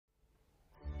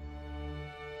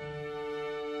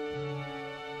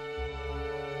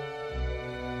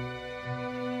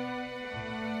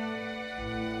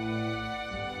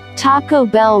Taco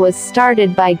Bell was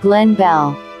started by Glenn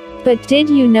Bell. But did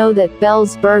you know that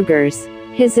Bell's Burgers,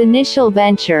 his initial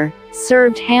venture,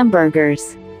 served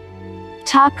hamburgers?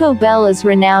 Taco Bell is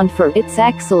renowned for its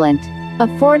excellent,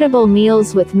 affordable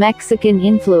meals with Mexican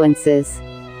influences.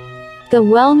 The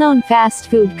well-known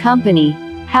fast food company,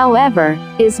 however,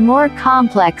 is more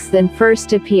complex than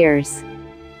first appears.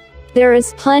 There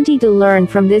is plenty to learn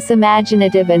from this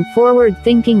imaginative and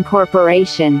forward-thinking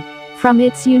corporation, from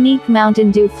its unique Mountain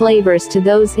Dew flavors to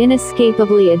those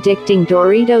inescapably addicting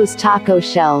Doritos taco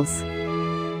shells.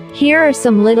 Here are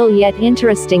some little yet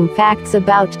interesting facts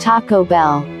about Taco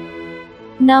Bell.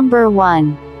 Number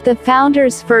 1. The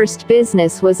founder's first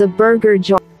business was a burger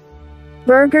joint.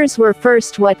 Burgers were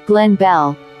first what Glenn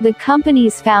Bell, the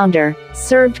company's founder,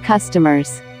 served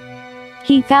customers.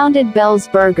 He founded Bell's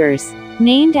Burgers,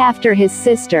 named after his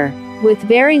sister, with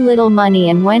very little money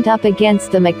and went up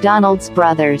against the McDonald's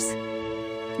brothers.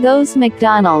 Those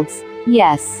McDonald's,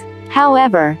 yes.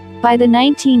 However, by the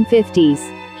 1950s,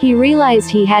 he realized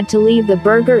he had to leave the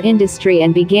burger industry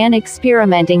and began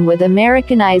experimenting with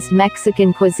Americanized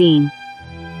Mexican cuisine.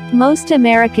 Most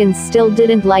Americans still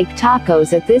didn't like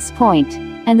tacos at this point,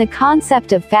 and the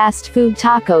concept of fast food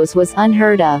tacos was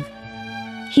unheard of.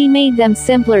 He made them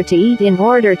simpler to eat in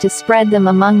order to spread them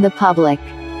among the public.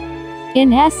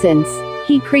 In essence,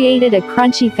 he created a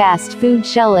crunchy fast food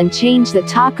shell and changed the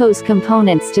taco's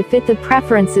components to fit the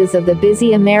preferences of the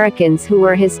busy Americans who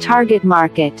were his target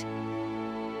market.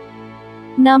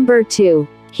 Number 2.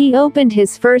 He opened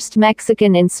his first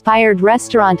Mexican-inspired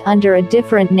restaurant under a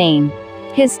different name.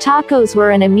 His tacos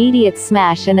were an immediate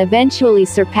smash and eventually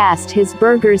surpassed his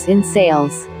burgers in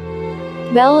sales.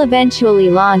 Bell eventually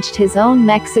launched his own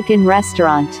Mexican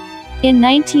restaurant. In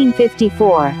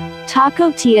 1954,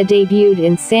 Taco Tia debuted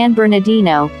in San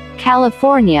Bernardino,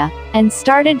 California, and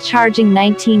started charging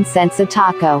 19 cents a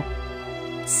taco.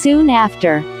 Soon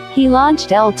after, he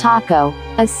launched El Taco,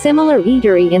 a similar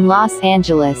eatery in Los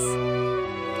Angeles.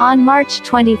 On March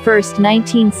 21,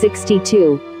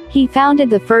 1962, he founded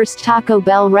the first Taco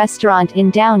Bell restaurant in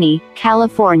Downey,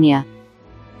 California.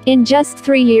 In just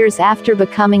 3 years after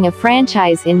becoming a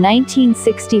franchise in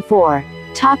 1964,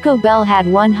 Taco Bell had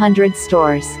 100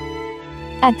 stores.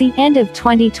 At the end of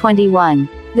 2021,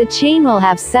 the chain will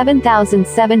have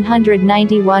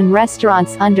 7,791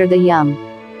 restaurants under the Yum!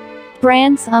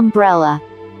 Brand's umbrella.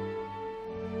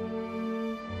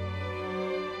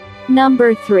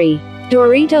 Number 3.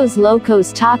 Doritos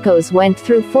Locos Tacos went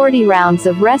through 40 rounds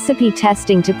of recipe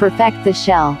testing to perfect the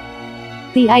shell.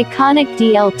 The iconic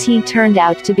DLT turned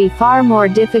out to be far more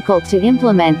difficult to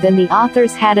implement than the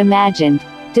authors had imagined,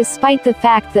 despite the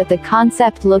fact that the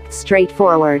concept looked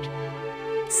straightforward.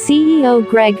 CEO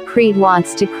Greg Creed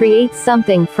wants to create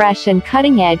something fresh and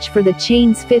cutting-edge for the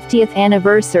chain's 50th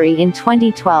anniversary in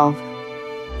 2012.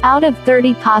 Out of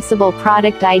 30 possible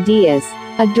product ideas,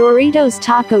 a Doritos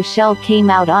taco shell came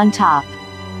out on top.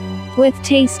 With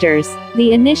tasters,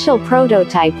 the initial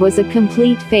prototype was a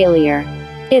complete failure.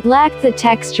 It lacked the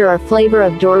texture or flavor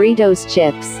of Doritos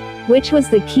chips, which was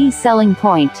the key selling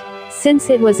point, since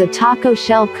it was a taco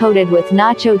shell coated with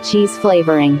nacho cheese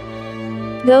flavoring.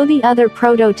 Though the other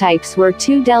prototypes were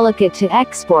too delicate to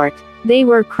export, they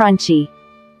were crunchy.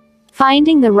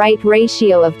 Finding the right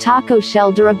ratio of taco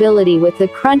shell durability with the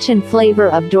crunch and flavor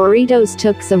of Doritos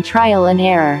took some trial and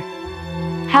error.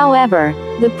 However,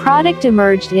 the product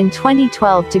emerged in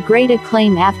 2012 to great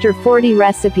acclaim after 40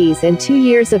 recipes and 2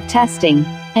 years of testing,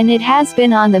 and it has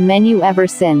been on the menu ever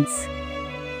since.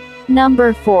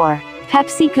 Number 4.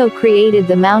 PepsiCo created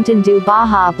the Mountain Dew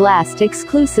Baja Blast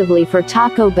exclusively for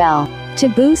Taco Bell. To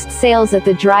boost sales at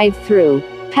the drive-thru,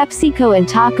 PepsiCo and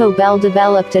Taco Bell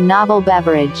developed a novel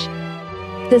beverage.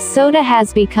 The soda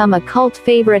has become a cult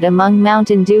favorite among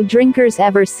Mountain Dew drinkers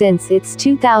ever since its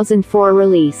 2004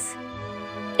 release.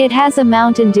 It has a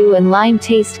Mountain Dew and lime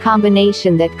taste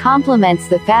combination that complements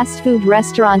the fast food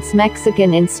restaurant's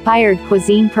Mexican-inspired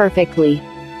cuisine perfectly.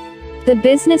 The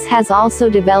business has also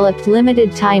developed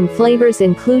limited-time flavors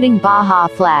including Baja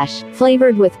Flash,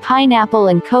 flavored with pineapple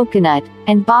and coconut,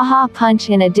 and Baja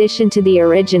Punch in addition to the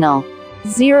original,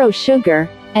 zero sugar,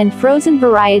 and frozen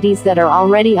varieties that are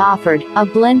already offered, a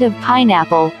blend of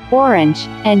pineapple, orange,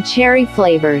 and cherry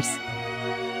flavors.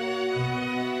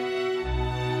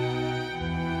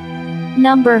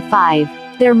 Number 5.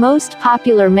 Their most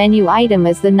popular menu item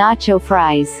is the nacho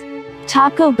fries.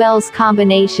 Taco Bell's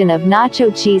combination of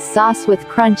nacho cheese sauce with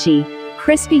crunchy,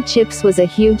 crispy chips was a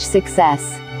huge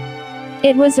success.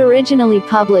 It was originally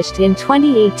published in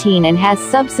 2018 and has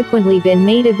subsequently been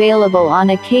made available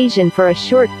on occasion for a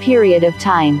short period of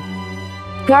time.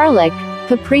 Garlic,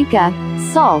 paprika,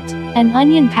 salt, and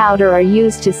onion powder are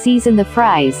used to season the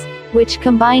fries, which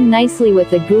combine nicely with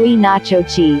the gooey nacho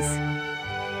cheese.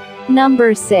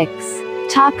 Number 6.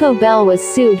 Taco Bell was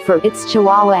sued for its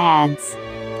Chihuahua ads.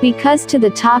 Because to the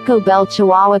Taco Bell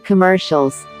Chihuahua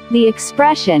commercials, the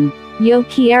expression, "Yo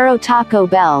quiero Taco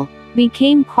Bell,"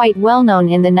 became quite well known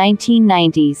in the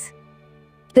 1990s.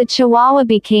 The Chihuahua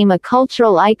became a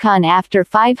cultural icon after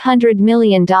 $500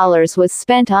 million was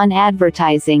spent on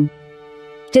advertising.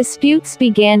 Disputes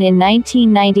began in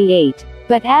 1998,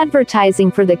 but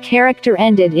advertising for the character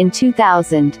ended in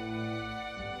 2000.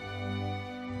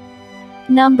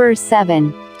 Number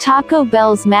 7. Taco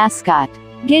Bell's mascot,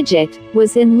 Gidget,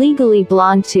 was in Legally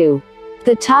Blonde 2.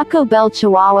 The Taco Bell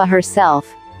Chihuahua herself,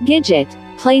 Gidget,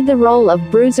 played the role of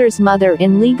Bruiser's mother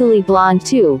in Legally Blonde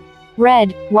 2,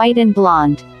 Red, White and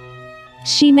Blonde.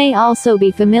 She may also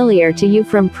be familiar to you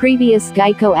from previous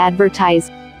Geico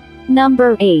advertisements.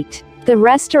 Number 8. The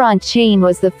restaurant chain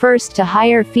was the first to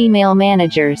hire female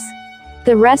managers.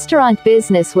 The restaurant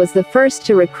business was the first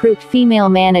to recruit female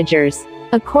managers,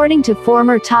 according to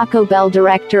former Taco Bell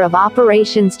Director of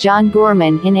Operations John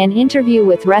Gorman in an interview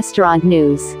with Restaurant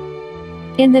News.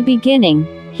 In the beginning,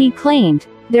 he claimed,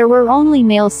 there were only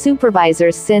male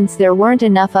supervisors since there weren't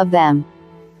enough of them.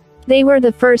 They were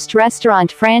the first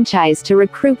restaurant franchise to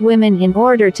recruit women in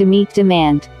order to meet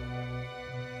demand.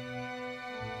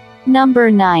 Number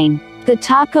 9. The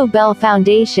Taco Bell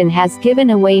Foundation has given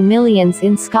away millions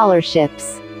in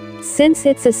scholarships. Since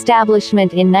its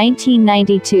establishment in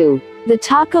 1992, the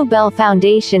Taco Bell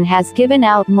Foundation has given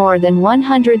out more than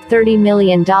 $130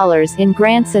 million in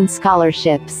grants and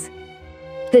scholarships.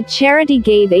 The charity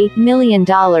gave $8 million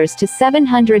to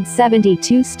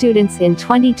 772 students in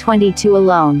 2022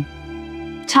 alone.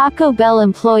 Taco Bell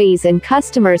employees and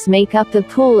customers make up the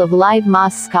pool of Live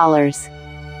Más scholars.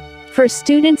 For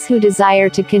students who desire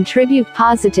to contribute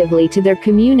positively to their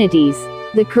communities,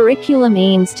 the curriculum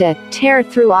aims to tear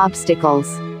through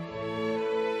obstacles.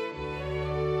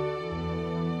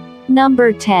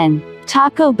 Number 10.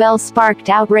 Taco Bell sparked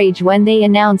outrage when they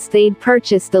announced they'd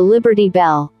purchased the Liberty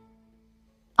Bell.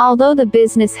 Although the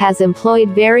business has employed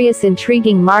various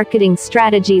intriguing marketing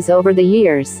strategies over the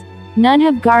years, none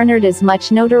have garnered as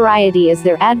much notoriety as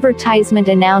their advertisement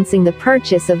announcing the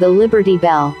purchase of the Liberty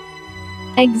Bell.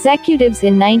 Executives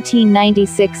in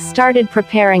 1996 started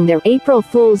preparing their April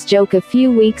Fool's joke a few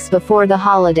weeks before the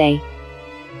holiday.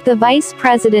 The Vice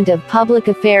President of Public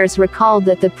Affairs recalled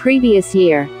that the previous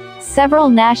year, several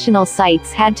national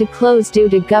sites had to close due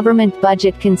to government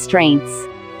budget constraints.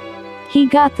 He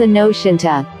got the notion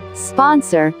to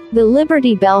sponsor the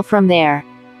Liberty Bell from there.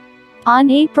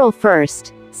 On April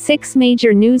 1st, 6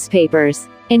 major newspapers,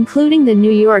 including the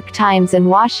New York Times and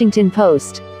Washington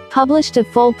Post, published a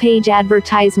full-page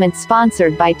advertisement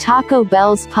sponsored by Taco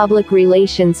Bell's public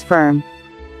relations firm.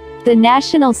 The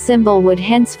national symbol would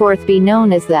henceforth be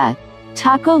known as the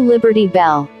Taco Liberty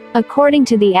Bell, according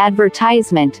to the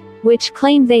advertisement, which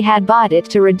claimed they had bought it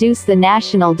to reduce the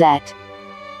national debt.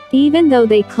 Even though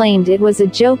they claimed it was a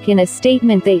joke in a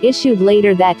statement they issued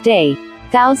later that day,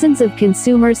 thousands of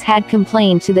consumers had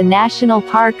complained to the National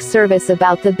Park Service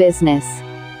about the business.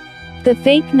 The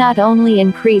fake not only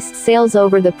increased sales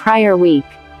over the prior week,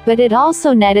 but it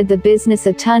also netted the business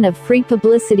a ton of free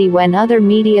publicity when other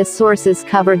media sources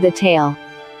covered the tale.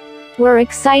 We're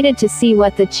excited to see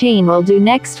what the chain will do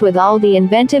next with all the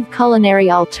inventive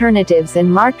culinary alternatives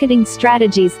and marketing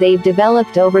strategies they've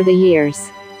developed over the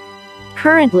years.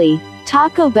 Currently,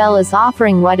 Taco Bell is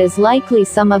offering what is likely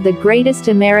some of the greatest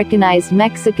Americanized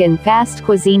Mexican fast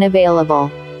cuisine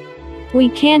available. We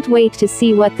can't wait to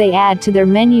see what they add to their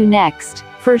menu next,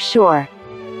 for sure.